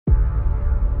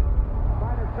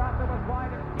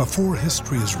Before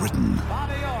history is written,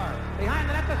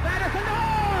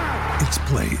 it's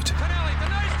played.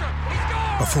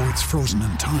 Before it's frozen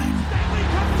in time,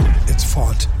 it's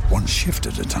fought one shift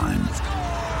at a time.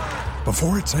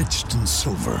 Before it's etched in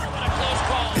silver,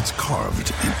 it's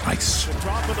carved in ice.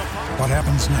 What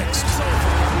happens next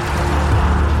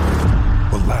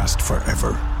will last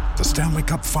forever. The Stanley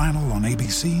Cup Final on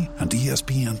ABC and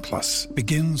ESPN Plus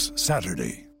begins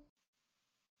Saturday.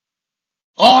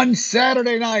 On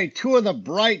Saturday night, two of the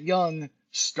bright young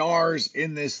stars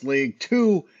in this league,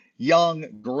 two young,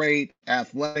 great,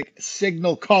 athletic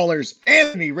signal callers,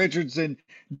 Anthony Richardson,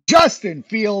 Justin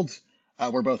Fields,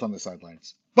 were both on the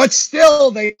sidelines. But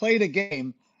still, they played a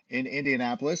game in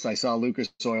Indianapolis. I saw Lucas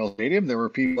Oil Stadium. There were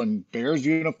people in Bears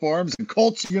uniforms and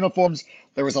Colts uniforms.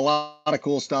 There was a lot of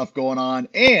cool stuff going on.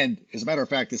 And as a matter of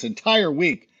fact, this entire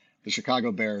week, the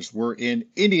Chicago Bears were in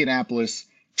Indianapolis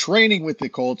training with the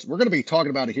Colts. We're going to be talking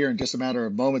about it here in just a matter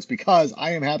of moments because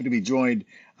I am happy to be joined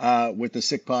with the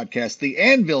Sick Podcast, The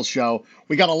Anvil Show.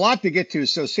 We got a lot to get to.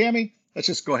 So, Sammy, let's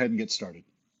just go ahead and get started.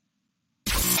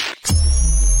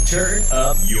 Turn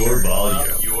up your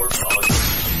volume.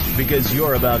 Because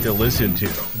you're about to listen to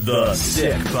The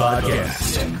Sick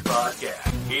Podcast.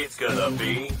 It's gonna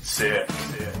be sick.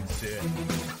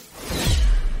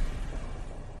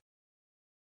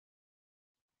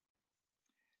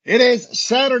 It is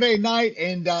Saturday night,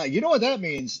 and you know what that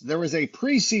means? There was a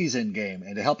preseason game,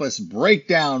 and to help us break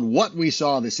down what we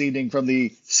saw this evening from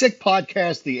the Sick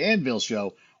Podcast, The Anvil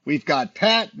Show, we've got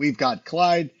Pat, we've got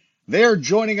Clyde. They're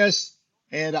joining us,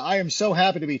 and I am so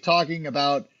happy to be talking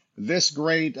about this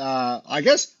great, I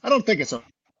guess, I don't think it's a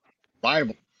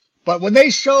rival, but when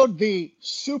they showed the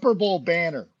Super Bowl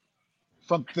banner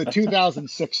from the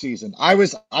 2006 season, I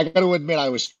got to admit, I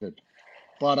was scared.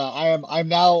 But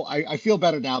I feel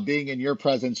better now being in your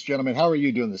presence, gentlemen. How are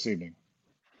you doing this evening?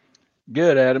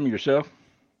 Good, Adam. Yourself?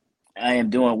 I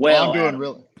am doing well. I'm doing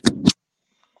really.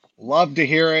 Love to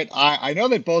hear it. I know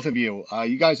that both of you,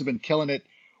 you guys have been killing it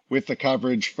with the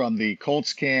coverage from the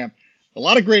Colts camp. A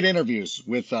lot of great interviews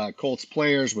with Colts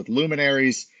players, with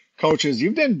luminaries, coaches.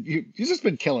 You've just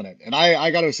been killing it, and I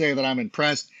got to say that I'm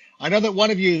impressed. I know that one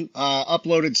of you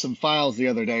uploaded some files the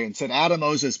other day and said Adam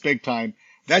owes us big time.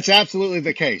 That's absolutely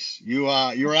the case. You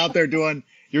were out there doing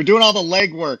all the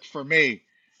legwork for me.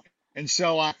 And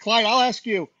so, Clyde, I'll ask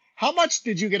you, how much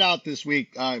did you get out this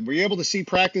week? Were you able to see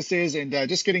practices and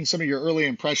just getting some of your early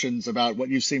impressions about what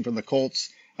you've seen from the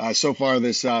Colts so far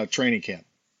this training camp?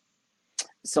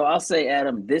 So I'll say,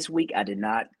 Adam, this week I did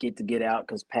not get out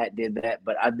because Pat did that,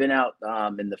 but I've been out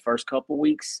in the first couple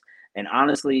weeks. And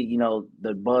honestly, you know,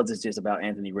 the buzz is just about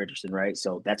Anthony Richardson, right?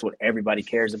 So that's what everybody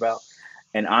cares about.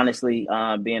 And honestly,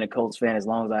 being a Colts fan as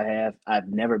long as I have, I've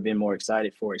never been more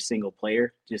excited for a single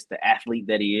player, just the athlete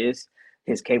that he is.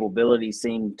 His capabilities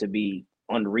seem to be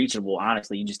unreachable.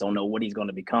 Honestly, you just don't know what he's going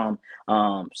to become.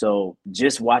 So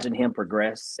just watching him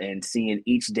progress and seeing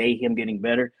each day him getting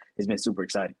better has been super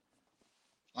exciting.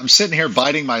 I'm sitting here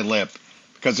biting my lip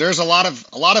because there's a lot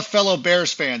of fellow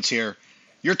Bears fans here.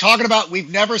 You're talking about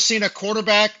we've never seen a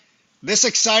quarterback this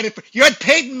excited. You had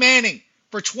Peyton Manning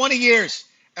for 20 years.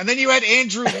 And then you had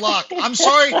Andrew Luck. I'm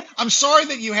sorry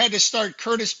that you had to start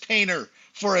Curtis Painter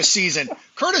for a season.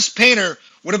 Curtis Painter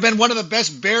would have been one of the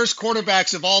best Bears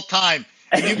quarterbacks of all time,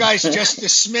 and you guys just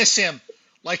dismiss him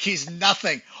like he's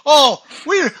nothing. Oh,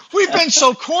 we've been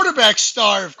so quarterback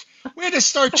starved. We had to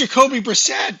start Jacoby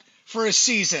Brissett for a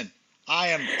season.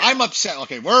 I'm upset.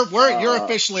 Okay, you're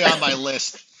officially on my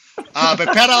list. But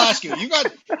Pat, I'll ask you. You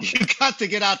got to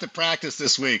get out to practice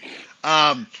this week.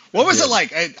 What was it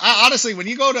like? Honestly, when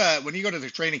you go to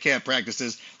the training camp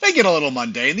practices, they get a little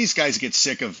mundane. These guys get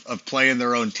sick of playing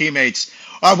their own teammates.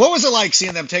 What was it like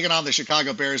seeing them taking on the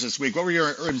Chicago Bears this week? What were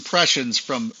your impressions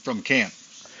from camp?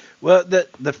 Well,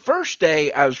 the first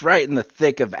day I was right in the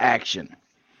thick of action.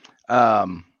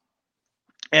 And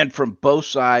from both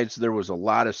sides, there was a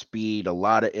lot of speed, a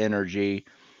lot of energy.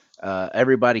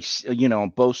 Everybody, on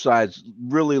both sides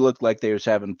really looked like they was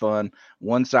having fun.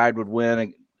 One side would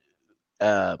win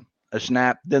a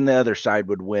snap, then the other side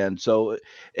would win. So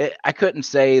I couldn't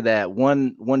say that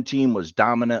one team was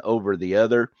dominant over the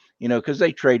other, because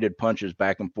they traded punches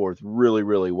back and forth really,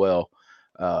 really well.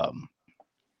 But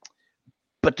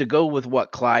to go with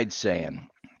what Clyde's saying,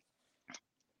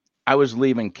 I was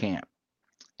leaving camp,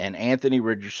 and Anthony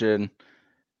Richardson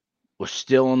was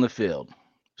still on the field,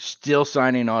 still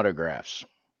signing autographs.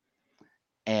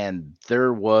 And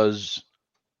there was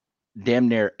damn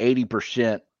near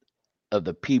 80% of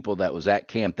the people that was at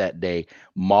camp that day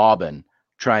mobbing,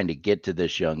 trying to get to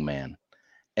this young man.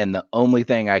 And the only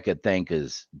thing I could think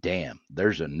is, damn,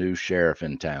 there's a new sheriff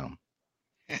in town.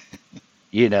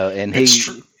 And It's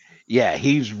true.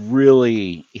 he's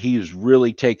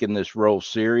really taking this role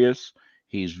serious.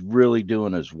 He's really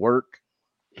doing his work.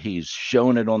 He's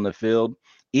showing it on the field.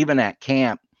 Even at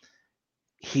camp,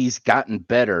 he's gotten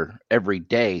better every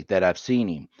day that I've seen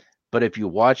him. But if you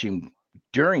watch him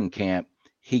during camp,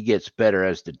 he gets better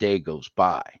as the day goes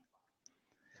by.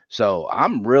 So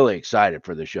I'm really excited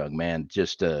for this young man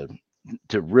just to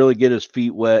really get his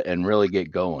feet wet and really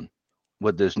get going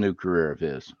with this new career of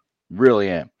his. Really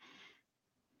am.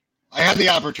 I had the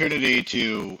opportunity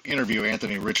to interview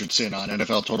Anthony Richardson on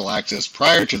NFL Total Access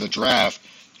prior to the draft,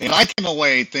 and I came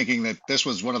away thinking that this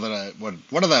was one of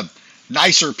the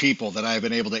nicer people that I've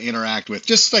been able to interact with.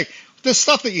 Just like the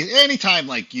stuff that anytime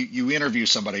like you interview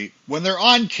somebody when they're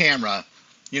on camera,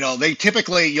 they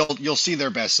typically you'll see their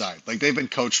best side. Like they've been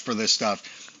coached for this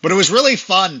stuff, but it was really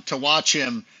fun to watch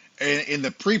him in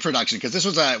the pre-production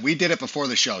because we did it before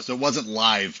the show, so it wasn't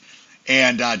live.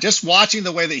 And just watching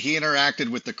the way that he interacted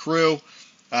with the crew,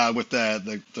 with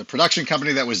the production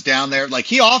company that was down there, like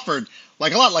he offered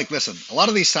like a lot. Like, listen, a lot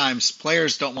of these times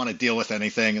players don't want to deal with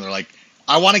anything, and they're like,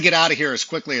 I want to get out of here as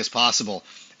quickly as possible.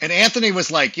 And Anthony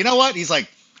was like, you know what? He's like,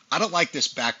 I don't like this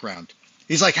background.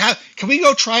 He's like, can we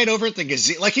go try it over at the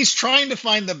gazebo? Like he's trying to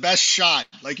find the best shot.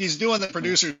 Like he's doing the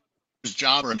producer's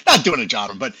job, or not doing a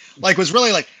job, but like was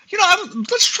really like,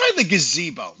 let's try the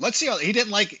gazebo. Let's see how he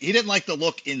didn't like the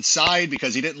look inside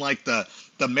because he didn't like the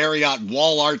Marriott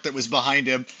wall art that was behind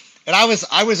him. And I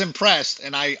was impressed,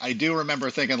 and I do remember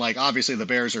thinking like obviously the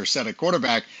Bears are set at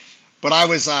quarterback, but I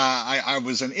was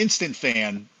an instant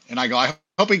fan, and I go, I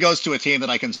hope he goes to a team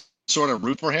that I can sort of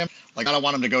root for him. Like I don't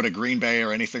want him to go to Green Bay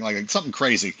or anything like that, something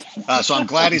crazy. So I'm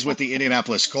glad he's with the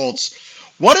Indianapolis Colts.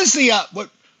 What is the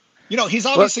he's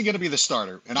obviously going to be the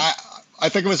starter, and I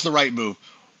think it was the right move.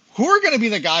 Who are going to be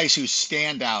the guys who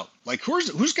stand out? Like who's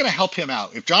going to help him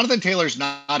out? If Jonathan Taylor's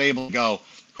not able to go,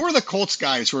 who are the Colts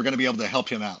guys who are going to be able to help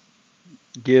him out?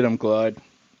 Get him, Clyde.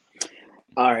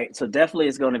 All right, so definitely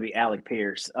it's going to be Alec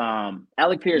Pierce.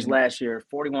 Alec Pierce last year,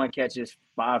 41 catches,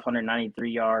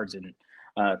 593 yards, and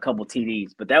a couple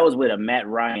TDs. But that was with a Matt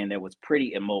Ryan that was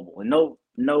pretty immobile. And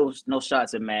no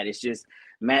shots at Matt. It's just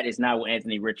Matt is not what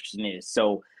Anthony Richardson is.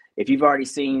 So if you've already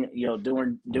seen,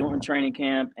 doing training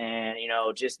camp and,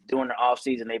 just doing the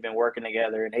offseason, they've been working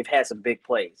together and they've had some big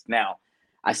plays. Now,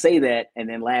 I say that, and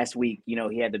then last week,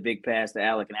 he had the big pass to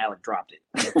Alec, and Alec dropped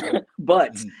it.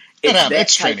 But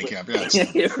it's training camp,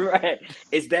 yes. Right.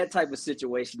 It's that type of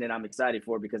situation that I'm excited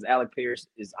for because Alec Pierce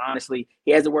is honestly,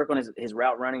 he has to work on his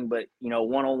route running, but,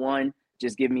 one-on-one,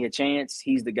 just give me a chance.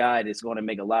 He's the guy that's going to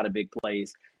make a lot of big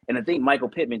plays. And I think Michael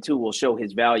Pittman, too, will show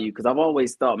his value because I've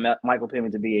always thought Michael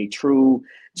Pittman to be a true,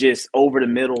 just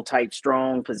over-the-middle type,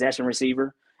 strong possession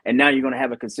receiver. And now you're going to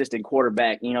have a consistent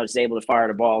quarterback, just able to fire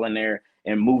the ball in there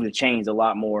and move the chains a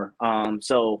lot more. And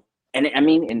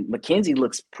McKenzie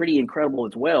looks pretty incredible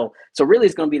as well. So really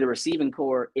it's going to be the receiving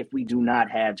core if we do not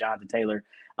have Jonathan Taylor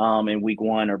in week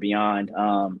 1 or beyond.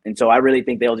 And so I really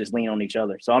think they'll just lean on each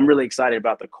other. So I'm really excited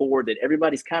about the core that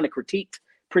everybody's kind of critiqued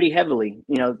pretty heavily.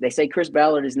 They say Chris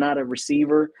Ballard is not a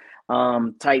receiver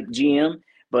type GM,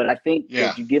 but I think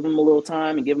if you give him a little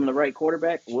time and give him the right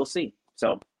quarterback, we'll see.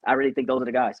 So I really think those are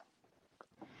the guys.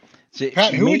 See,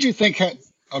 Pat, who would you think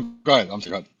oh, go ahead. I'm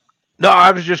sorry. No,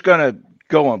 I was just going to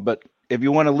go on, but if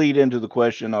you want to lead into the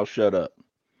question, I'll shut up.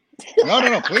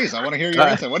 No, please. I want to hear your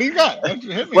answer. What do you got?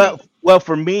 Hit me. Well,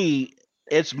 for me,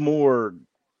 it's more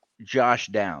Josh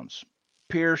Downs.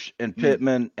 Pierce and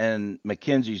Pittman and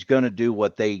McKenzie's going to do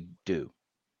what they do.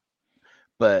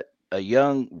 But a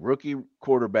young rookie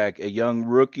quarterback, a young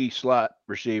rookie slot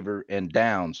receiver, and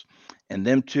Downs, and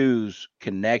them two's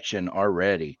connection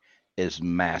already is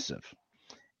massive.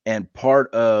 And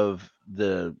part of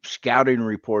the scouting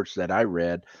reports that I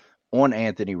read on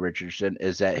Anthony Richardson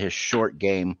is that his short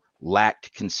game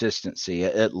lacked consistency.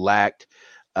 It lacked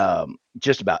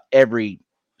just about every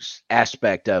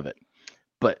aspect of it.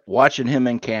 But watching him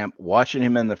in camp, watching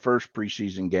him in the first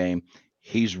preseason game,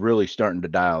 he's really starting to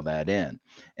dial that in.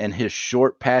 And his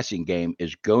short passing game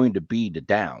is going to be the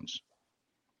Downs.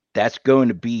 That's going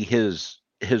to be his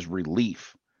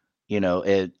relief.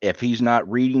 If he's not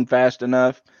reading fast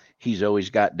enough, he's always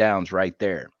got Downs right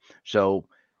there. So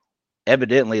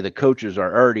evidently the coaches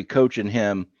are already coaching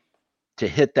him to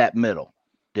hit that middle,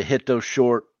 to hit those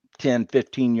short 10,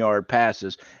 15-yard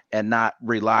passes and not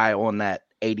rely on that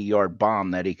 80-yard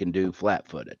bomb that he can do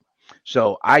flat-footed.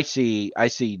 So I see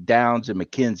Downs and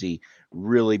McKenzie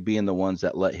really being the ones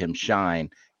that let him shine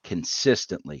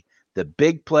consistently. The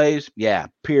big plays,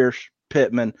 Pierce,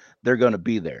 Pittman, they're going to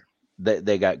be there.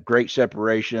 They got great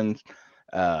separations.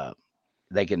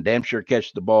 They can damn sure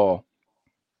catch the ball.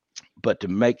 But to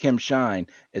make him shine,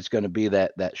 it's going to be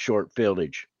that short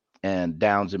fieldage, and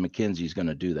Downs and McKenzie's going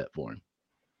to do that for him.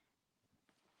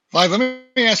 Clive, let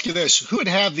me ask you this: who would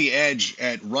have the edge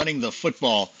at running the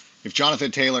football if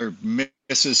Jonathan Taylor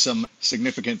misses some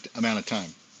significant amount of time?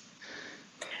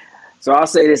 So I'll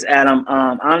say this, Adam.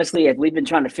 Honestly, if we've been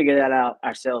trying to figure that out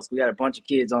ourselves, we got a bunch of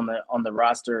kids on the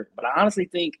roster, but I honestly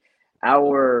think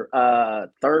our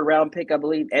third round pick, I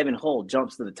believe, Evan Hull,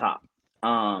 jumps to the top.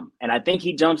 And I think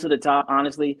he jumps to the top,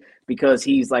 honestly, because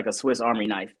he's like a Swiss Army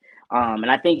knife.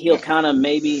 And I think he'll kind of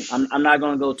maybe, I'm not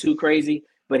going to go too crazy,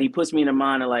 but he puts me in the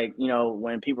mind of like,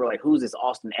 when people are like, who's this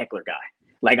Austin Eckler guy?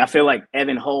 Like, I feel like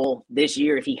Evan Hull this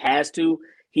year, if he has to,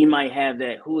 he might have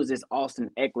that, who is this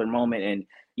Austin Eckler moment? And,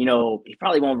 he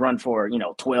probably won't run for,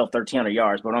 12, 1,300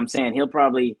 yards. But I'm saying he'll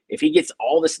probably, if he gets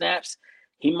all the snaps,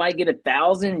 he might get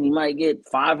 1,000. He might get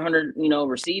 500,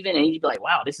 receiving. And he'd be like,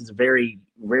 wow, this is a very,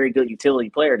 very good utility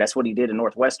player. That's what he did in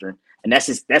Northwestern. And that's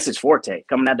his forte.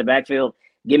 Coming out the backfield,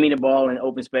 give me the ball in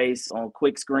open space on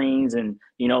quick screens and,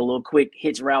 little quick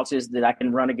hitch routes that I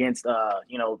can run against,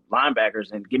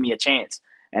 linebackers and give me a chance.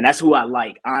 And that's who I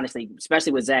like, honestly,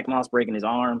 especially with Zach Moss breaking his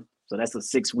arm. So that's a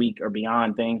 6-week or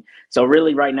beyond thing. So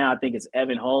really right now, I think it's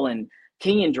Evan Hull and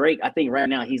Kenyon Drake. I think right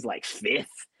now he's like 5th.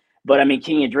 But I mean,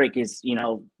 Kenyon Drake is, 8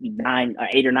 or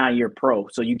 9 year pro.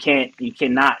 So you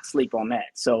cannot sleep on that.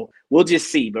 So we'll just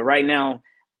see. But right now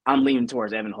I'm leaning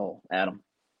towards Evan Hull, Adam.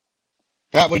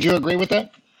 Pat, would you agree with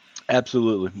that?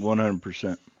 Absolutely.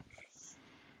 100%.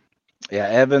 Yeah.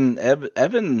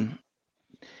 Evan,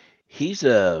 he's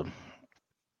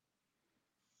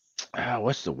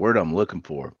what's the word I'm looking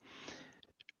for?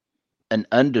 An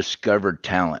undiscovered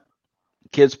talent.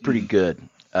 Kid's pretty good.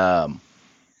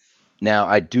 Now,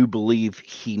 I do believe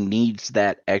he needs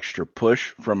that extra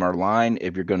push from our line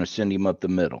if you're going to send him up the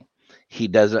middle. He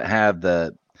doesn't have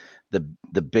the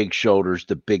big shoulders,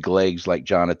 the big legs like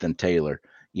Jonathan Taylor,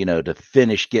 to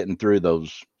finish getting through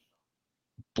those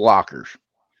blockers.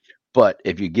 But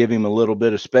if you give him a little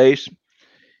bit of space,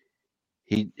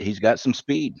 he's got some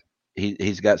speed.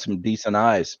 He's got some decent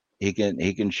eyes. He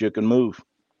can shook and move.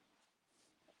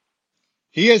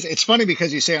 He is. It's funny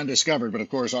because you say undiscovered, but of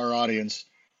course our audience,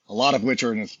 a lot of which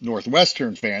are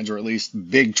Northwestern fans, or at least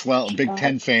Big 12, Big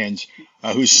 10 fans,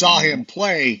 who saw him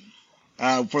play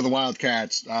for the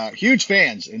Wildcats, huge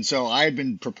fans. And so I've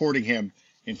been purporting him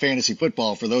in fantasy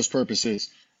football for those purposes.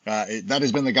 That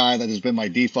has been the guy that has been my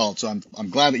default. So I'm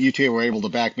glad that you two were able to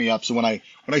back me up. So when I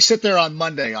sit there on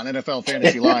Monday on NFL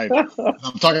Fantasy Live,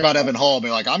 I'm talking about Evan Hull, I'll be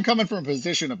like, I'm coming from a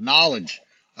position of knowledge.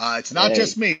 It's not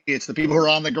just me. It's the people who are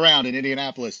on the ground in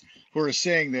Indianapolis who are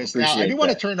saying this. Now, I do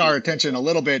want to turn our attention a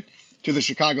little bit to the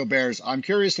Chicago Bears. I'm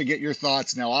curious to get your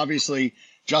thoughts. Now, obviously,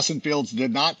 Justin Fields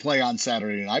did not play on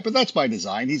Saturday night, but that's by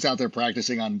design. He's out there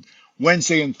practicing on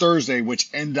Wednesday and Thursday, which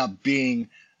ends up being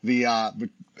like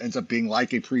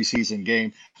a preseason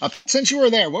game. Since you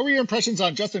were there, what were your impressions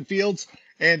on Justin Fields?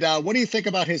 And what do you think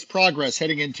about his progress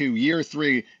heading into year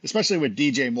 3, especially with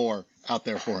DJ Moore out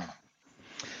there for him?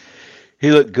 He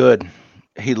looked good.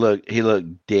 He looked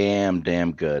damn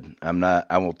good.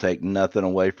 I won't take nothing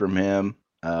away from him.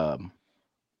 And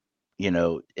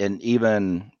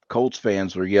even Colts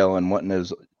fans were yelling, wanting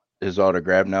his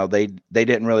autograph. Now they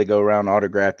didn't really go around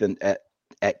autographing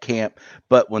at camp,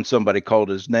 but when somebody called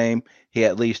his name,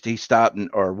 he stopped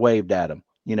or waved at him,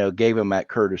 gave him that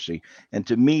courtesy. And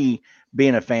to me,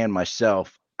 being a fan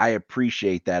myself, I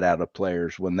appreciate that out of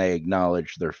players when they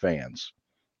acknowledge their fans.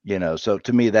 So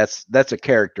to me, that's a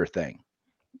character thing.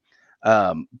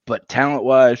 But talent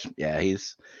wise, yeah,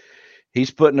 he's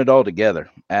putting it all together.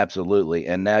 Absolutely.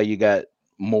 And now you got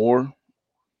Moore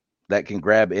that can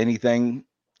grab anything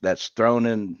that's thrown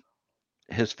in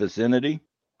his vicinity.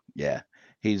 Yeah,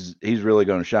 he's really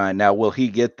going to shine. Now, will he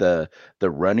get the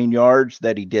running yards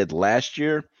that he did last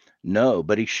year? No,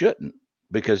 but he shouldn't,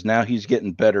 because now he's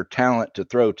getting better talent to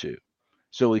throw to.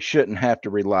 So he shouldn't have to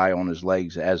rely on his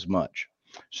legs as much.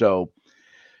 So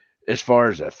as far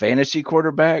as a fantasy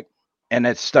quarterback, and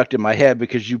that's stuck in my head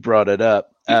because you brought it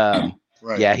up. Right.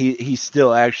 Yeah, he's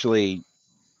still actually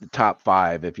the top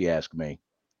 5, if you ask me,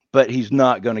 but he's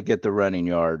not going to get the running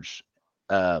yards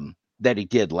that he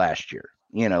did last year.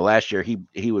 Last year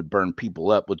he would burn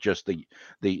people up with just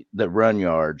the run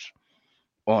yards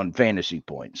on fantasy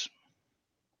points.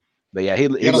 But yeah, he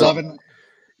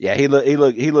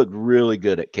looked really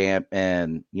good at camp.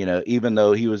 And, even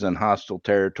though he was in hostile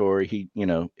territory,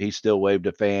 he still waved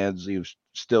to fans. He was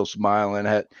still smiling,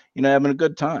 having a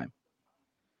good time.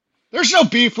 There's no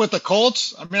beef with the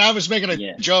Colts. I mean, I was making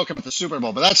a joke about the Super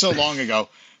Bowl, but that's so long ago.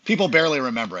 People barely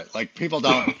remember it. Like, people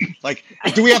don't like,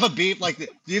 do we have a beef? Like,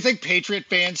 do you think Patriot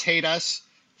fans hate us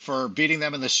for beating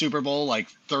them in the Super Bowl like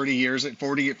 40 years ago.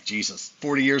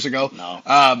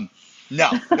 No,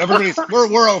 everybody's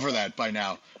we're over that by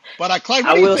now. But Clyde,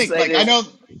 what do you think? Like, I know,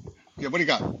 yeah. What do you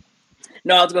got?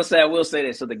 No, I was gonna say I will say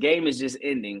this. So the game is just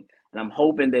ending, and I'm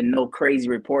hoping that no crazy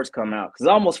reports come out because it's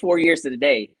almost 4 years to the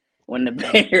day when the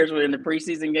Bears were in the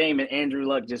preseason game and Andrew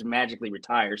Luck just magically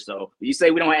retired. So you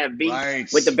say we don't have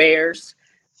beef with the Bears.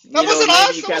 That wasn't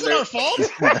us. That wasn't our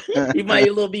fault. You might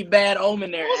a little be bad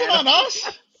omen there. It wasn't on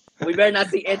us. We better not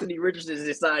see Anthony Richardson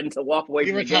deciding to walk away.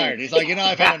 He retired. He's like,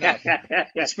 I've had enough.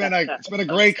 It's been a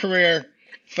great career.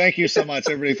 Thank you so much,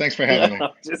 everybody. Thanks for having me.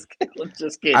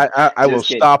 Just kidding. I will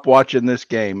stop watching this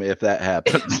game if that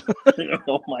happens.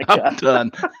 Oh my God, I'm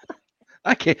done.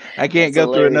 I can't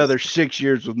go through another 6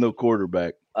 years with no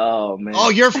quarterback. Oh man.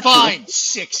 Oh, you're fine.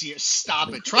 6 years.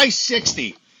 Stop it. Try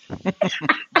 60.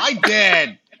 My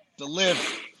dad to live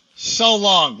so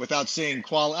long without seeing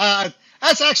quality.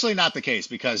 That's actually not the case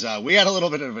because we had a little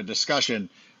bit of a discussion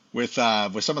with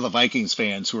some of the Vikings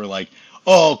fans who were like,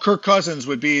 "Oh, Kirk Cousins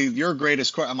would be your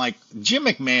greatest." I'm like, Jim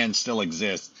McMahon still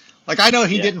exists. Like, I know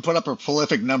he didn't put up a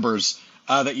prolific numbers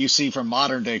that you see from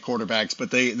modern day quarterbacks,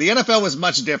 but the NFL was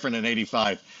much different in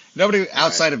 '85. Nobody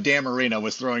outside of Dan Marino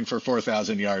was throwing for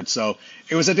 4,000 yards, so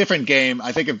it was a different game.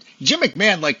 I think of Jim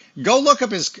McMahon. Like, go look up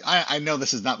his. I know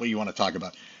this is not what you want to talk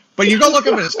about, but you go look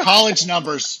up his college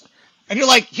numbers. And you're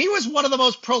like, he was one of the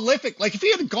most prolific. Like, if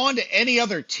he had gone to any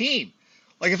other team,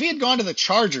 like if he had gone to the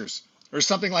Chargers or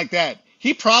something like that,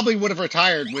 he probably would have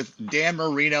retired with Dan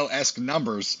Marino-esque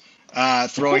numbers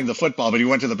throwing the football. But he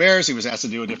went to the Bears. He was asked to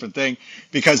do a different thing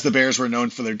because the Bears were known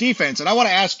for their defense. And I want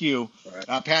to ask you,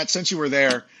 Pat, since you were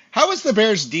there, how is the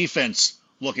Bears' defense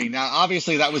looking? Now,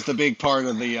 obviously, that was the big part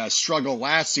of the struggle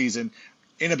last season.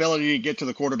 Inability to get to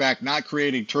the quarterback, not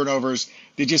creating turnovers.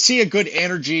 Did you see a good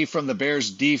energy from the Bears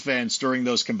defense during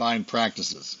those combined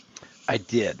practices? I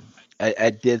did. I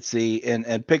did see,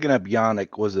 and picking up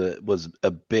Yannick was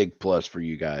a big plus for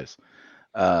you guys.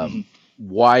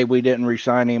 Why we didn't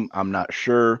re-sign him, I'm not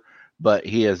sure, but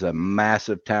he is a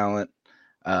massive talent.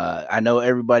 I know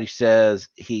everybody says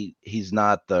he's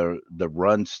not the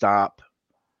run stop,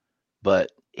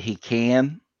 but he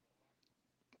can.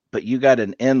 But you got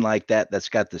an end like that's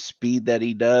got the speed that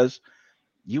he does.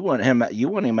 You want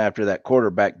him after that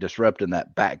quarterback disrupting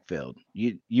that backfield.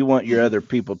 You want your other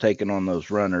people taking on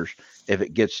those runners if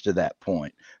it gets to that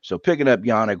point. So picking up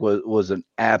Yannick was an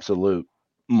absolute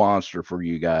monster for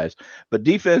you guys. But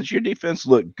your defense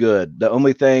looked good. The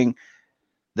only thing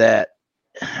that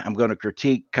I'm going to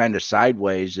critique kind of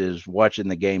sideways is watching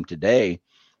the game today.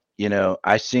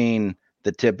 I seen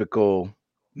the typical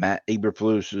Matt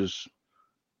Eberflus's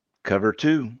cover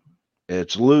 2.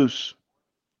 It's loose.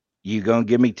 You going to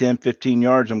give me 10, 15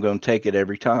 yards, I'm going to take it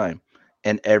every time.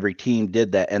 And every team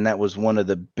did that. And that was one of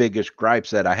the biggest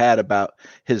gripes that I had about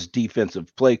his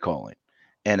defensive play calling.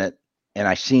 And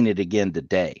I seen it again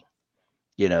today.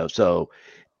 So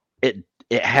it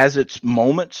has its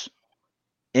moments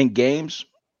in games.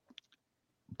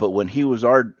 But when he was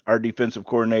our defensive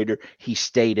coordinator, he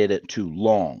stayed at it too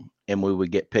long. And we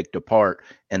would get picked apart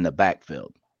in the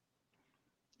backfield.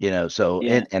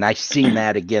 And I seen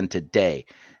that again today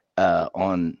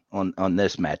on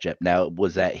this matchup. Now,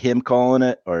 was that him calling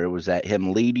it or was that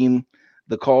him leading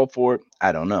the call for it?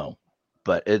 I don't know,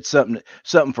 but it's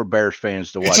something for Bears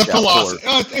fans to watch out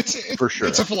for. For sure,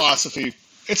 it's a philosophy.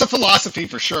 It's a philosophy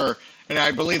for sure, and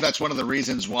I believe that's one of the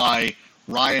reasons why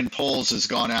Ryan Poles has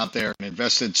gone out there and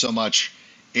invested so much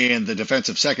in the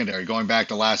defensive secondary. Going back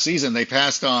to last season, they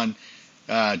passed on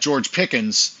George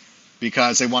Pickens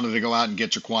because they wanted to go out and get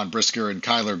Jaquan Brisker and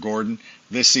Kyler Gordon.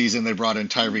 This season, they brought in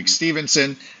Tyreek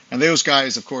Stevenson, and those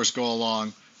guys, of course, go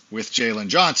along with Jalen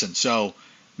Johnson. So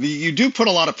you do put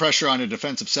a lot of pressure on a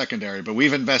defensive secondary, but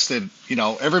we've invested,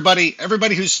 everybody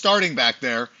who's starting back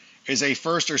there is a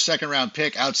first or second round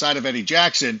pick outside of Eddie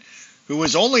Jackson, who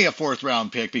was only a fourth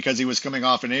round pick because he was coming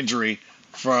off an injury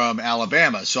from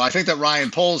Alabama. So I think that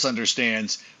Ryan Poles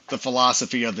understands the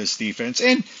philosophy of this defense.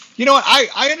 And you know what?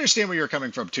 I understand where you're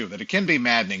coming from too, that it can be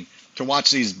maddening to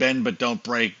watch these bend but don't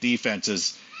break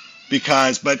defenses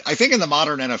but I think in the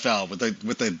modern NFL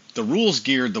with the rules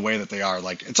geared the way that they are,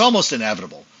 like it's almost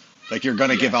inevitable. Like you're going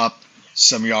to give up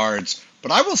some yards.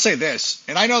 But I will say this,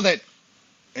 and I know that,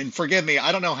 and forgive me,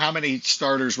 I don't know how many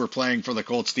starters were playing for the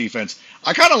Colts defense.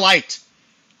 I kind of liked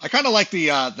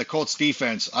the Colts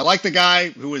defense. I like the guy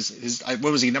who was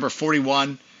what was he, number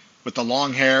 41 with the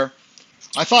long hair.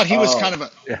 I thought he was kind of a.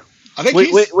 Yeah. I think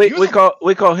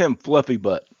we call him Fluffy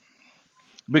Butt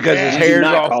because his hair's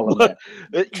all.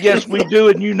 Yes, we do,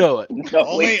 and you know it. No,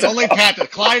 only Pat.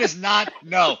 Clyde is not.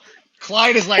 No,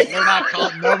 Clyde is like, they're not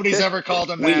called. Nobody's ever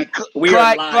called him that. We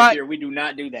are live here. We do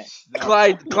not do that.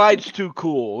 No. Clyde's too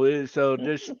cool, so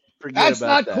just forget That's about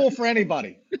not that. cool for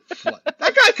anybody.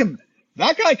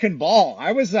 That guy can ball.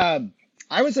 I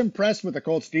was impressed with the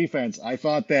Colts defense. I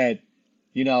thought that,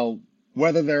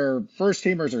 whether they're first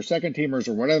teamers or second teamers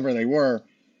or whatever they were,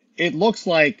 it looks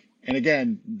like, and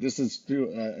again, this is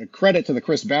through a credit to the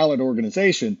Chris Ballard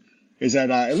organization, is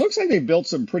that it looks like they've built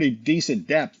some pretty decent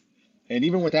depth. And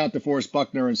even without DeForest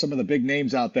Buckner and some of the big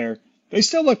names out there, they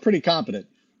still look pretty competent.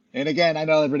 And again, I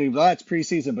know everybody, well, that's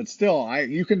preseason, but still,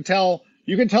 you can tell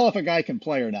if a guy can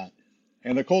play or not.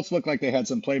 And the Colts looked like they had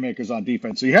some playmakers on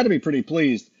defense. So you had to be pretty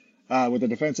pleased with the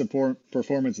defensive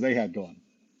performance they had going.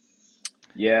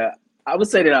 Yeah, I would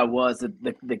say that I was.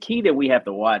 The key that we have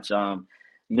to watch, going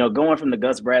from the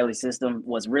Gus Bradley system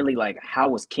was really like, how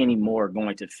was Kenny Moore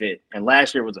going to fit? And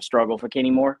last year was a struggle for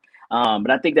Kenny Moore.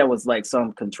 But I think that was like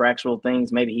some contractual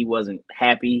things. Maybe he wasn't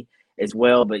happy as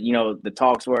well. But, the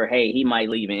talks were, hey, he might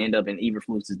leave and end up in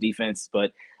Eberflus's defense.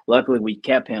 But luckily we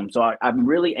kept him. So I'm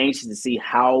really anxious to see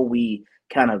how we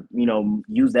kind of,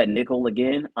 use that nickel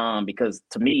again. Because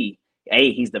to me,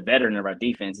 he's the veteran of our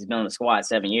defense. He's been on the squad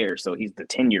 7 years, so he's the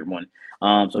tenured one.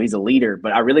 So he's a leader.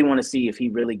 But I really want to see if he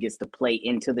really gets to play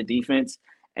into the defense.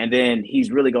 And then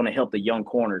he's really going to help the young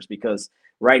corners, because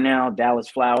right now, Dallas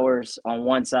Flowers on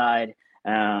one side,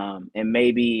 and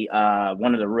maybe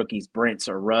one of the rookies, Brents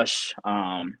or Rush,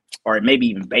 or maybe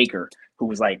even Baker, who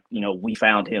was like, we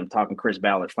found him talking Chris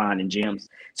Ballard, finding gems.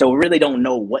 So we really don't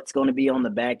know what's going to be on the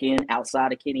back end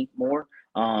outside of Kenny Moore.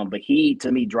 But he,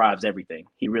 to me, drives everything.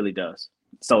 He really does.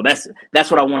 So that's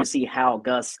what I want to see, how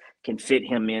Gus can fit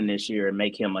him in this year and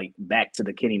make him like back to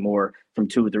the Kenny Moore from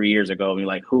 2 or 3 years ago. I mean,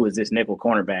 like, who is this nickel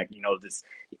cornerback? This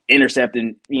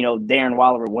intercepting, Darren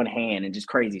Waller with one hand and just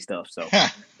crazy stuff. So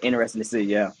interesting to see.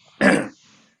 Yeah.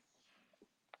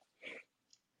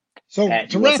 So Pat,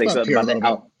 to wrap up here a little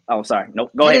bit. Oh, sorry. No,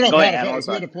 go ahead. Go ahead. Adam, I'm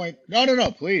sorry.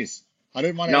 No, please. I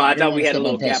didn't want to. No, I thought we had a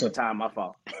little gap of time. My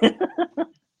fault.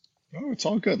 Oh, it's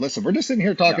all good. Listen, we're just sitting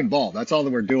here talking ball. That's all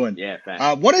that we're doing. Yeah,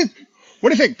 fact. What do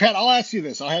you think, Pat? I'll ask you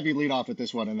this. I'll have you lead off at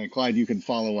this one, and then Clyde, you can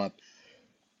follow up.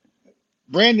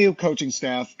 Brand new coaching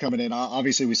staff coming in.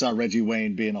 Obviously, we saw Reggie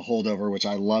Wayne being a holdover, which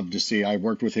I love to see. I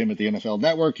worked with him at the NFL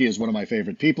Network. He is one of my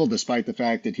favorite people, despite the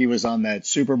fact that he was on that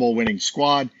Super Bowl winning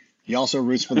squad. He also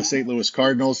roots for the St. Louis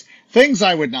Cardinals. Things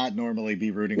I would not normally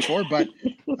be rooting for, but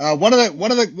one of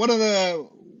the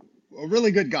a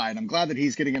really good guy, and I'm glad that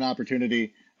he's getting an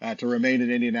opportunity to remain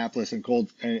in Indianapolis and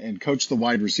coach the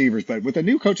wide receivers. But with the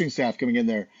new coaching staff coming in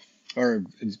there, or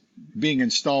being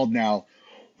installed now,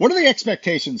 what are the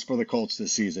expectations for the Colts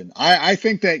this season? I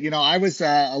think that, I was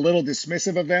a little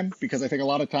dismissive of them, because I think a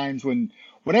lot of times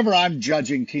whenever I'm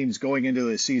judging teams going into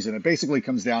the season, it basically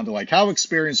comes down to like, how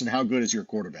experienced and how good is your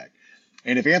quarterback?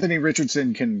 And if Anthony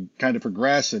Richardson can kind of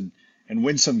progress and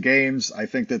win some games, I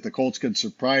think that the Colts could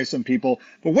surprise some people.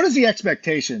 But what is the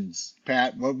expectations,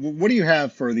 Pat? What do you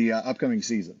have for the upcoming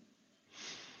season?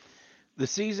 The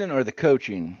season or the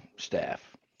coaching staff?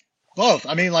 Both.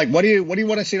 I mean, like, what do you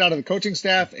want to see out of the coaching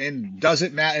staff, and does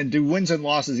it matter? And do wins and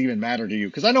losses even matter to you?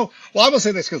 Because I will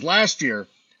say this, because last year,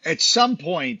 at some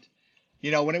point,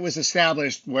 when it was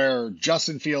established where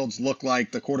Justin Fields looked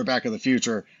like the quarterback of the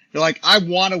future, you're like, I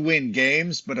want to win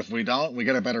games, but if we don't, we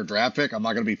get a better draft pick. I'm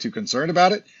not going to be too concerned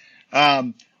about it.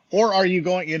 Or are you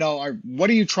going, what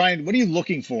are you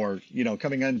looking for,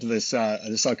 coming into this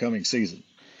upcoming season?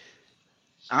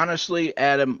 Honestly,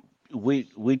 Adam,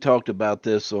 we talked about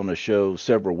this on a show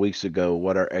several weeks ago,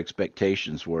 what our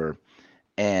expectations were.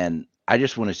 And I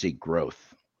just want to see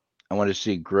growth. I want to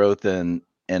see growth in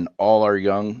all our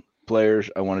young players.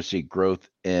 I want to see growth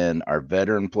in our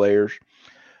veteran players.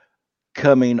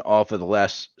 Coming off of the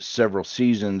last several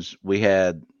seasons, we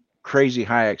had crazy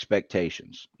high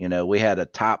expectations. We had a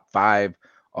top 5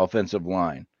 offensive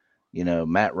line.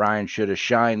 Matt Ryan should have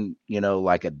shined,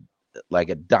 like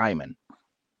a diamond,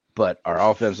 but our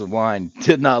offensive line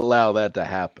did not allow that to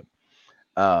happen.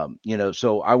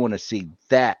 So I want to see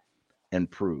that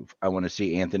improve. I want to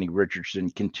see Anthony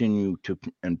Richardson continue to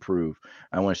improve.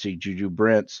 I want to see Juju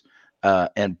Brents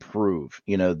improve.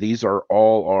 These are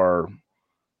all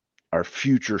our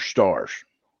future stars.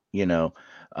 Do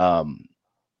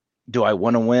I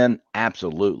want to win?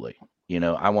 Absolutely.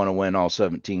 I want to win all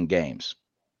 17 games.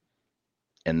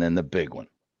 And then the big one.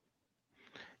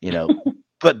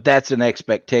 But that's an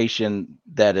expectation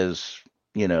that is,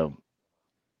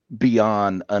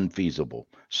 beyond unfeasible.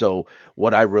 So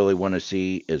what I really want to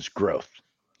see is growth.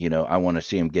 I want to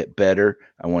see him get better.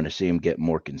 I want to see him get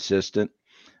more consistent.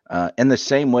 And the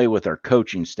same way with our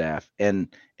coaching staff. And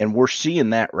we're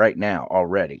seeing that right now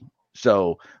already.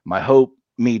 So my hope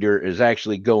meter is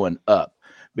actually going up,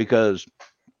 because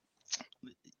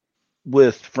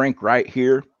with Frank Wright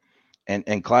here,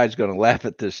 and Clyde's going to laugh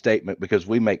at this statement because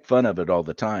we make fun of it all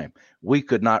the time. We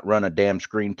could not run a damn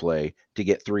screenplay to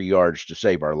get 3 yards to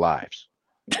save our lives.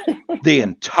 The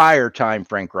entire time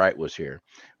Frank Wright was here,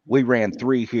 we ran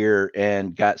 3 here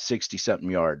and got 60-something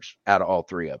yards out of all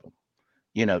 3 of them,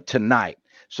 tonight.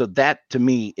 So that to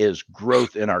me is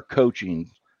growth in our coaching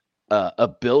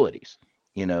abilities.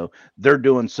 They're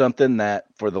doing something that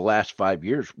for the last 5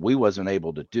 years we wasn't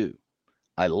able to do.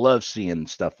 I love seeing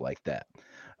stuff like that.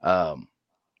 Our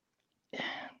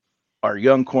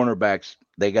young cornerbacks,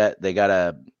 they got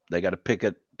to pick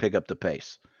up the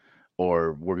pace,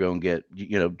 or we're going to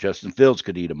get, Justin Fields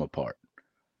could eat them apart.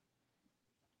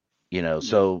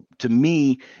 So to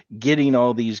me, getting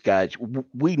all these guys,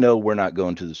 we know we're not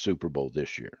going to the Super Bowl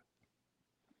this year.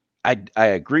 I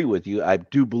agree with you. I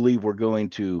do believe we're going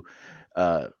to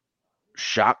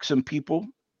shock some people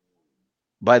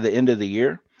by the end of the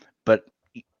year, but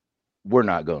we're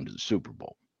not going to the Super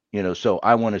Bowl. So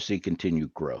I want to see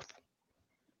continued growth.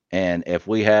 And if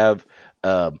we have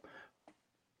a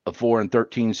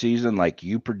 4-13 season like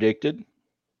you predicted,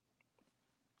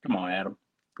 come on, Adam.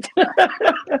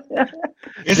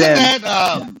 Isn't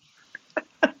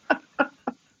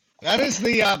that is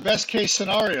the best case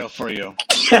scenario for you?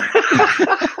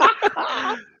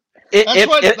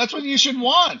 That's what you should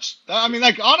want. I mean,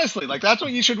 honestly, that's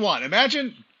what you should want.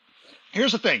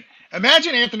 Here's the thing.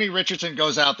 Imagine Anthony Richardson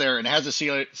goes out there and has a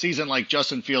season like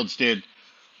Justin Fields did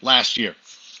last year.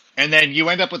 And then you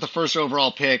end up with the first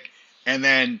overall pick, and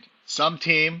then some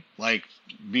team, like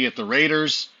be it the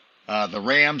Raiders, the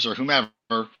Rams, or whomever,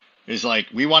 is like,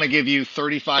 we want to give you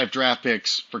 35 draft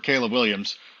picks for Caleb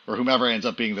Williams, or whomever ends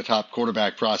up being the top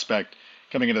quarterback prospect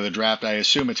coming into the draft. I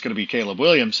assume it's going to be Caleb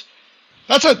Williams.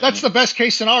 That's the best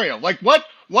case scenario.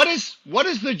 What is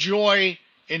the joy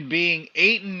in being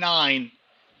 8-9,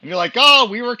 and you're like, oh,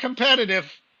 we were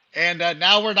competitive, and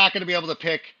now we're not going to be able to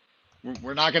pick.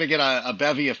 We're not going to get a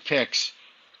bevy of picks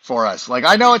for us.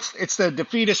 I know it's the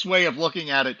defeatist way of looking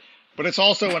at it, but it's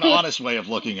also an honest way of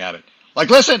looking at it.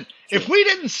 Listen, if we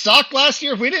didn't suck last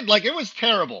year, if we didn't, it was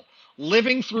terrible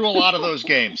living through a lot of those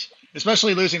games,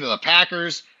 especially losing to the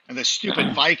Packers and the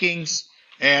stupid Vikings,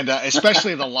 and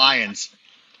especially the Lions.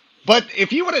 But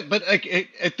if you would have,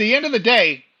 at the end of the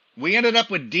day, we ended up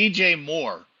with DJ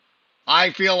Moore. I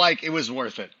feel like it was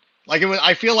worth it.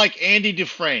 I feel like Andy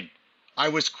Dufresne. I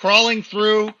was crawling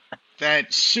through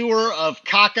that sewer of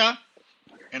caca,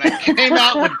 and I came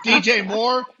out with DJ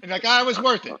Moore, and it was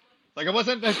worth it. It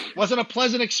wasn't a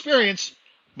pleasant experience,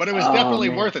 but it was definitely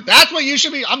worth it. That's what you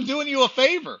should be. I'm doing you a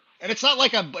favor, and it's not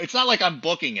like I'm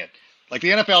booking it. The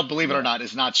NFL, believe it or not,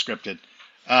 is not scripted.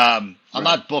 I'm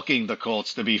not booking the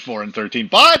Colts to be 4-13,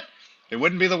 but it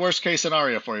wouldn't be the worst case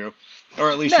scenario for you, or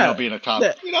at least be in a top.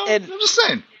 I'm just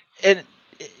saying.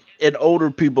 And older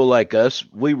people like us,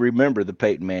 we remember the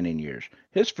Peyton Manning years.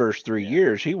 His first 3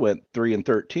 years, he went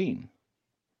 3-13.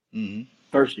 Mm-hmm.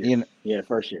 First year,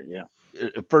 first year, yeah.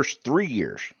 First 3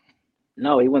 years.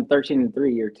 No, he went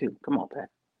 13-3 year 2. Come on, Pat.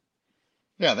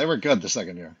 Yeah, they were good the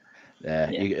second year. All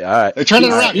right. They turned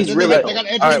it around. He's really they got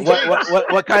Edgerrin all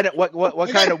right. What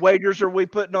kind of wagers are we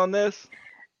putting on this?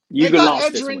 They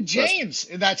got Edgerrin James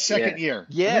in that second year.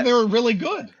 Yeah, and they were really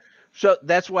good. So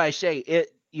that's why I say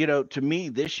it. To me,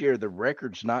 this year the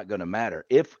record's not going to matter.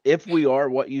 If we are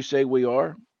what you say we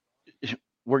are,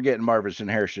 we're getting Marvin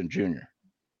Harrison Jr.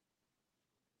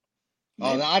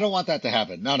 Oh, I don't want that to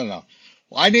happen. No. Well,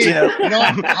 I need.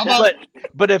 How about?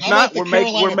 But if not,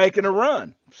 we're making a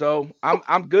run. So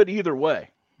I'm good either way.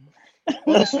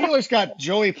 Well, the Steelers got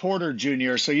Joey Porter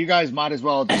Jr., so you guys might as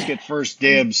well just get first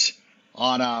dibs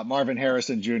on Marvin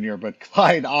Harrison Jr. But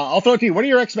Clyde, I'll throw it to you. What are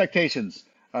your expectations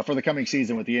for the coming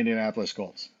season with the Indianapolis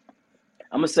Colts?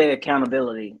 I'm gonna say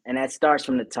accountability, and that starts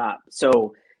from the top.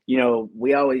 So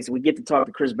we get to talk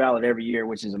to Chris Ballard every year,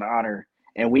 which is an honor,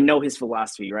 and we know his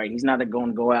philosophy, right? He's not going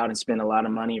to go out and spend a lot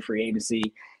of money in free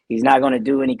agency. He's not going to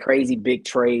do any crazy big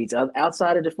trades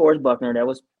outside of DeForest Buckner. That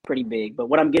was pretty big. But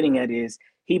what I'm getting at is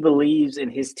he believes in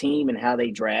his team and how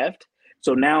they draft.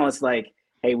 So now it's like,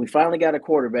 hey, we finally got a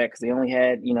quarterback because they only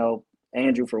had,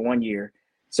 Andrew for 1 year.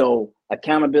 So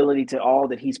accountability to all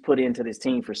that he's put into this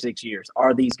team for 6 years.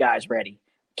 Are these guys ready?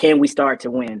 Can we start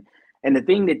to win? And the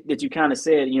thing that you kind of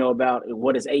said, about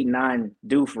what does 8-9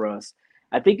 do for us,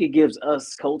 I think it gives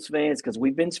us Colts fans, because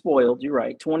we've been spoiled. You're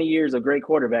right. 20 years of great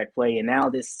quarterback play, and now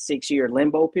this 6-year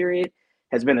limbo period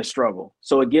has been a struggle.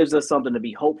 So it gives us something to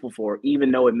be hopeful for,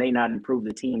 even though it may not improve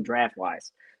the team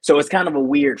draft-wise. So it's kind of a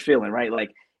weird feeling, right?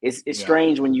 It's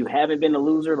strange when you haven't been a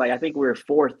loser. I think we're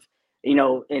fourth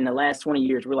in the last 20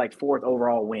 years, we're like fourth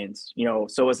overall wins.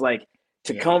 So it's like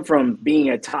to come from being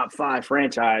a top 5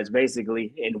 franchise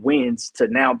basically in wins to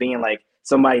now being like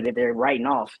somebody that they're writing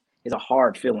off is a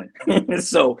hard feeling.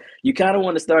 So you kind of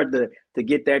want to start to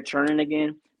get that churning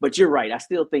again. But you're right. I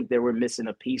still think that we're missing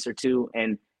a piece or two,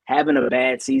 and having a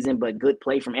bad season but good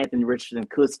play from Anthony Richardson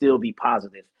could still be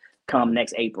positive come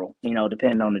next April,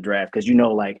 depending on the draft, because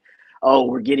like, oh,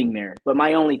 we're getting there. But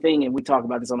my only thing, and we talk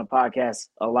about this on the podcast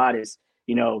a lot, is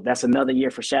that's another year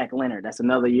for Shaq Leonard. That's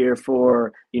another year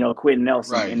for Quentin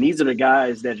Nelson. Right. And these are the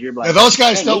guys that you're like, yeah, those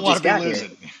guys don't want to be losing.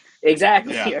 Here.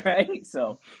 Exactly. Yeah. Right.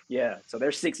 So so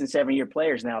they're 6 and 7 year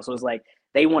players now. So it's like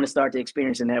they want to start to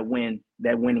experiencing that winning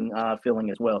feeling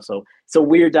as well. So it's a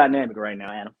weird dynamic right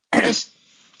now, Adam.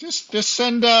 Just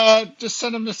send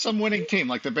them to some winning team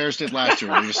like the Bears did last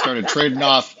year. They just started trading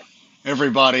off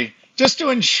everybody just to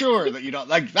ensure that you don't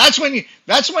like. That's when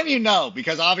you know,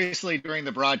 because obviously during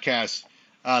the broadcast,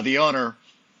 the owner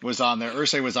was on there.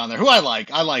 Irsay was on there, who I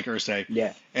like. I like Irsay.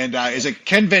 Yeah. And is it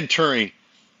Ken Venturi?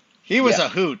 He was a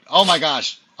hoot. Oh my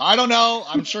gosh. I don't know.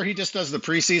 I'm sure he just does the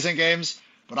preseason games,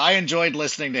 but I enjoyed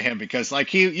listening to him because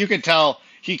like you could tell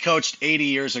he coached 80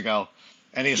 years ago,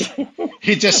 and he's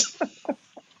just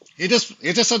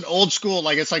an old school,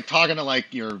 like it's like talking to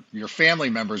like your family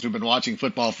members who've been watching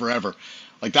football forever.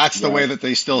 Like that's the way that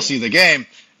they still see the game,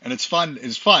 and it's fun.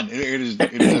 It's fun. It is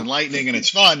enlightening and it's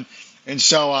fun. And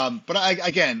so, but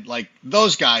again, like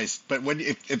those guys. But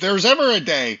if there was ever a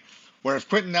day where if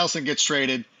Quentin Nelson gets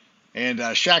traded and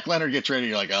Shaq Leonard gets traded,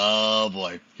 you're like, oh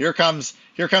boy, here comes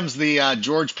the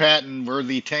George Patton. We're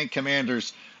the tank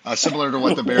commanders. Similar to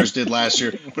what the Bears did last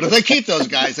year. But if they keep those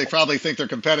guys, they probably think they're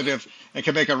competitive and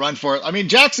can make a run for it. I mean,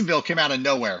 Jacksonville came out of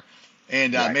nowhere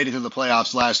and made it to the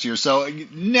playoffs last year. So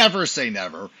never say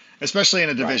never, especially in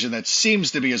a division that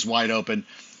seems to be as wide open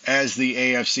as the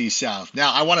AFC South.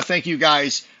 Now, I want to thank you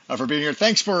guys for being here.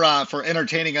 Thanks for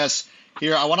entertaining us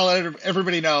here. I want to let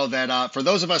everybody know that for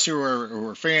those of us who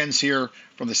are fans here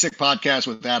from the Sick Podcast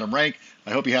with Adam Rank,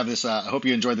 I hope you have this. I hope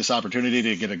you enjoyed this opportunity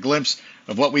to get a glimpse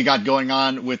of what we got going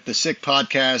on with the Sick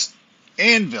Podcast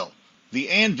Anvil, the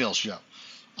Anvil Show.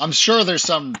 I'm sure there's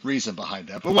some reason behind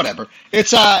that, but whatever.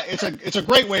 It's a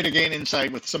great way to gain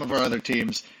insight with some of our other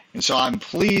teams, and so I'm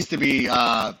pleased to be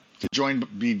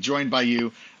joined by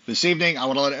you this evening. I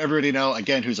want to let everybody know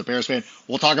again who's a Bears fan.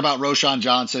 We'll talk about Roschon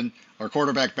Johnson, our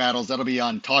quarterback battles. That'll be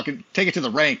on Take It to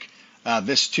the Rank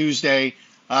this Tuesday.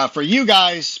 For you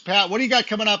guys, Pat, what do you got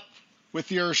coming up with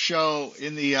your show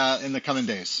in the coming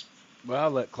days? Well,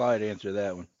 I'll let Clyde answer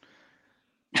that one.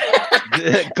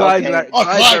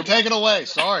 Clyde, take it away.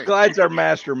 Sorry. Clyde's our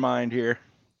mastermind here.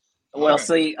 Well,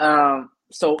 see,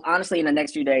 so honestly, in the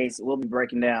next few days, we'll be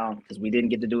breaking down, because we didn't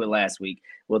get to do it last week.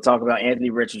 We'll talk about Anthony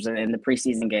Richardson in the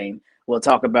preseason game. We'll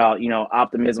talk about,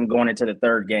 optimism going into the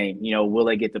third game. Will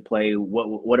they get to play?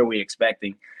 What are we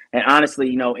expecting? And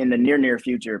honestly, in the near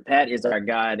future, Pat is our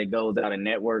guy that goes out and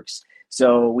networks.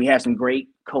 So we have some great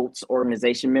Colts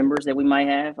organization members that we might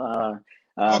have.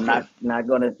 Not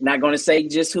gonna say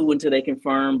just who until they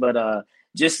confirm, but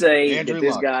just say Andrew that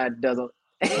this Luck. guy doesn't.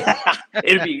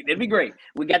 It'd be great.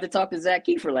 We got to talk to Zach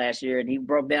Kiefer last year, and he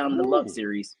broke down the Luck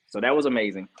series, so that was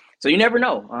amazing. So you never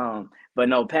know. But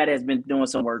no, Pat has been doing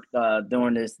some work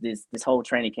during this whole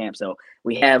training camp. So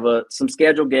we have some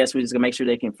scheduled guests. We're just gonna make sure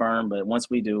they confirm. But once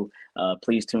we do,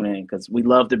 please tune in, because we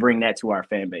love to bring that to our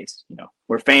fan base.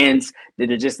 We're fans that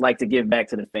just like to give back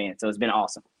to the fans. So it's been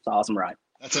awesome. It's an awesome ride.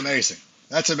 That's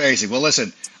amazing. Well,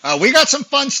 listen, we got some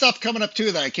fun stuff coming up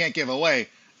too that I can't give away.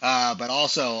 But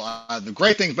also the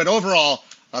great things. But overall,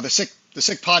 the Sick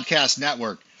Podcast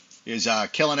Network is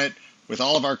killing it with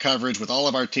all of our coverage, with all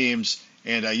of our teams.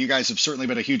 And you guys have certainly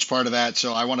been a huge part of that.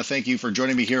 So I want to thank you for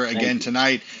joining me here again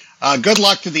tonight. Good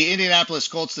luck to the Indianapolis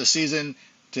Colts this season,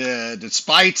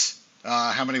 despite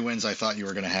how many wins I thought you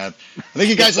were going to have. I think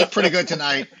you guys look pretty good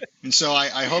tonight. And so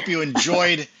I hope you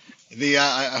enjoyed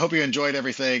I hope you enjoyed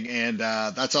everything. And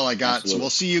that's all I got. Absolutely. So we'll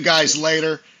see you guys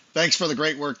later. Thanks for the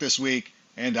great work this week.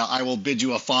 And I will bid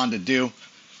you a fond adieu.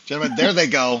 Gentlemen, there they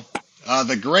go.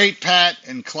 The great Pat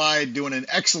and Clyde doing an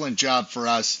excellent job for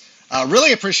us.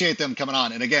 Really appreciate them coming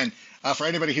on. And again, for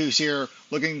anybody who's here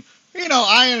looking,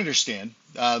 I understand.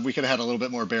 We could have had a little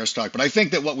bit more Bears talk, but I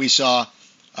think that what we saw,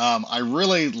 I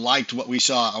really liked what we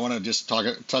saw. I want to just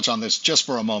touch on this just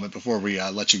for a moment before we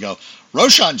let you go.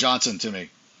 Roschon Johnson, to me,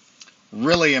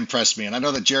 really impressed me. And I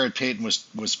know that Jared Payton was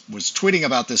tweeting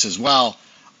about this as well.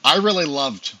 I really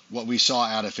loved what we saw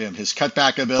out of him, his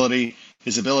cutback ability,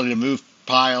 his ability to move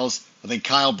piles. I think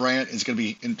Kyle Brandt is going to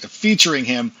be featuring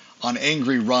him on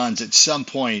angry runs at some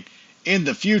point in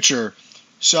the future.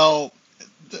 So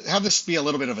have this be a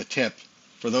little bit of a tip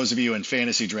for those of you in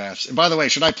fantasy drafts. And by the way,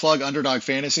 should I plug Underdog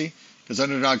Fantasy? Because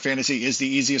Underdog Fantasy is the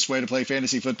easiest way to play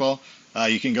fantasy football.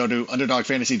 You can go to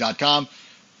underdogfantasy.com,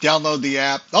 download the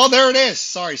app. Oh, there it is.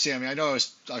 Sorry, Sammy. I know I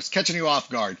was catching you off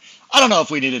guard. I don't know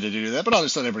if we needed to do that, but I'll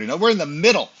just let everybody know. We're in the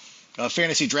middle of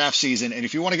fantasy draft season, and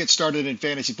if you want to get started in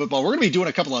fantasy football, we're going to be doing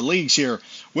a couple of leagues here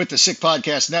with the Sick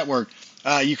Podcast Network.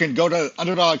 You can go to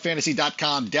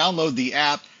underdogfantasy.com, download the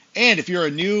app, and if you're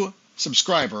a new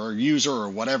subscriber or user or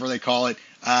whatever they call it,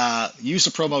 use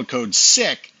the promo code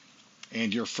SICK,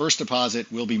 and your first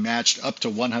deposit will be matched up to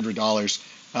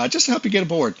 $100 just to help you get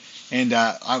aboard. And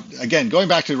again, going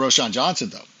back to Roschon Johnson,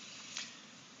 though,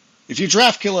 if you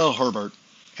draft Khalil Herbert,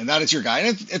 and that is your guy,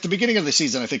 and at the beginning of the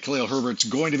season, I think Khalil Herbert's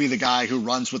going to be the guy who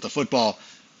runs with the football.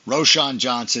 Roschon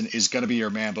Johnson is going to be your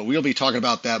man, but we'll be talking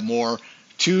about that more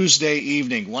Tuesday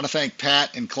evening. Want to thank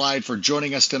Pat and Clyde for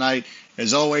joining us tonight.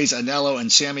 As always, Anello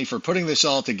and Sammy for putting this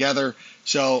all together.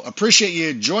 So appreciate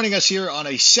you joining us here on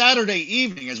a Saturday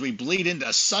evening as we bleed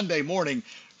into Sunday morning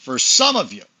for some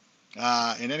of you.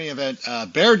 In any event,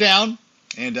 bear down,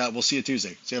 and we'll see you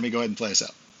Tuesday. Sammy, go ahead and play us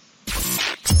out.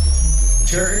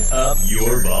 Turn up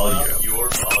your volume.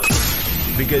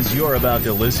 Because you're about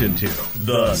to listen to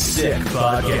The Sick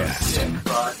Podcast.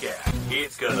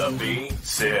 It's gonna be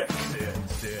sick.